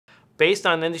Based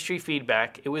on industry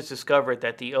feedback, it was discovered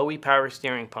that the OE power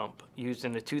steering pump used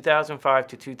in the 2005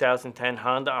 to 2010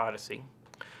 Honda Odyssey,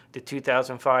 the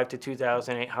 2005 to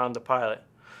 2008 Honda Pilot,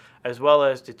 as well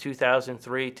as the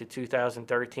 2003 to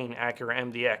 2013 Acura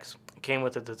MDX came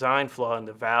with a design flaw in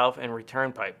the valve and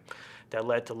return pipe that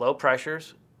led to low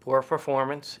pressures, poor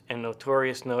performance, and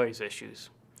notorious noise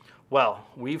issues. Well,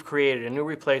 we've created a new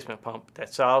replacement pump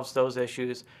that solves those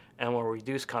issues and will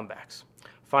reduce comebacks.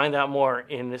 Find out more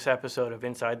in this episode of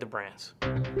Inside the Brands.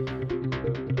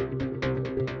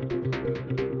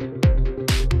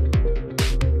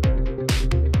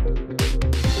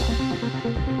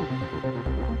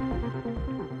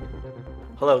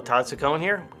 Hello, Todd Saccone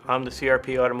here. I'm the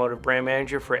CRP Automotive Brand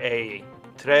Manager for AE.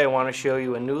 Today I want to show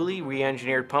you a newly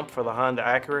re-engineered pump for the Honda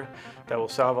Acura that will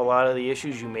solve a lot of the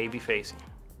issues you may be facing.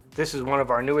 This is one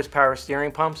of our newest power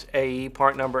steering pumps, AE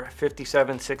part number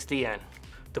 5760N.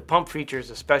 The pump features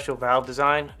a special valve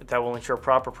design that will ensure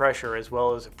proper pressure as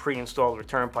well as a pre-installed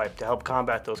return pipe to help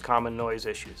combat those common noise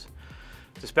issues.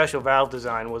 The special valve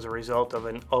design was a result of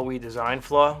an OE design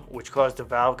flaw which caused the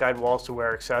valve guide walls to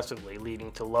wear excessively, leading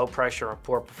to low pressure and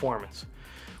poor performance.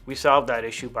 We solved that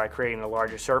issue by creating a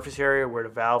larger surface area where the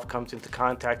valve comes into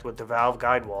contact with the valve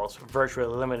guide walls, virtually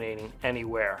eliminating any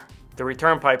wear. The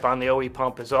return pipe on the OE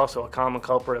pump is also a common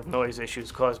culprit of noise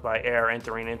issues caused by air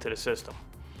entering into the system.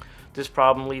 This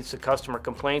problem leads to customer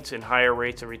complaints and higher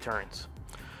rates of returns.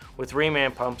 With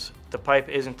reman pumps, the pipe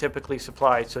isn't typically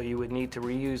supplied, so you would need to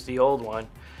reuse the old one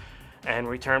and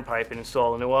return pipe and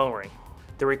install a new O-ring.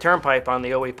 The return pipe on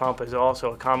the OE pump is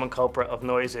also a common culprit of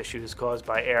noise issues caused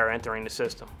by air entering the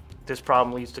system. This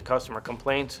problem leads to customer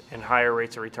complaints and higher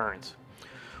rates of returns.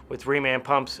 With reman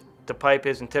pumps, the pipe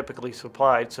isn't typically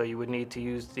supplied, so you would need to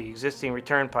use the existing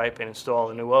return pipe and install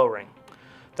a new O-ring.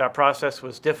 That process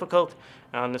was difficult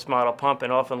on this model pump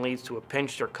and often leads to a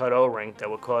pinched or cut O-ring that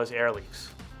would cause air leaks.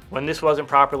 When this wasn't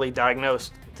properly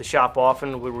diagnosed, the shop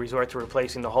often would resort to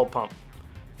replacing the whole pump.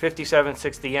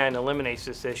 5760N eliminates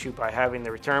this issue by having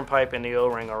the return pipe and the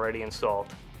O-ring already installed.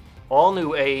 All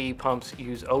new AE pumps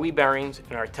use OE bearings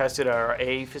and are tested at our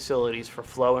AE facilities for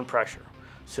flow and pressure,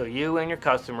 so you and your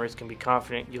customers can be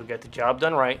confident you'll get the job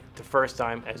done right the first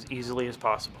time as easily as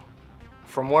possible.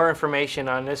 For more information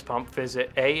on this pump,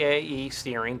 visit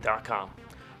aaesteering.com.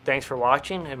 Thanks for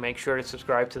watching and make sure to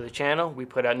subscribe to the channel. We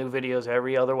put out new videos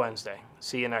every other Wednesday.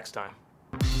 See you next time.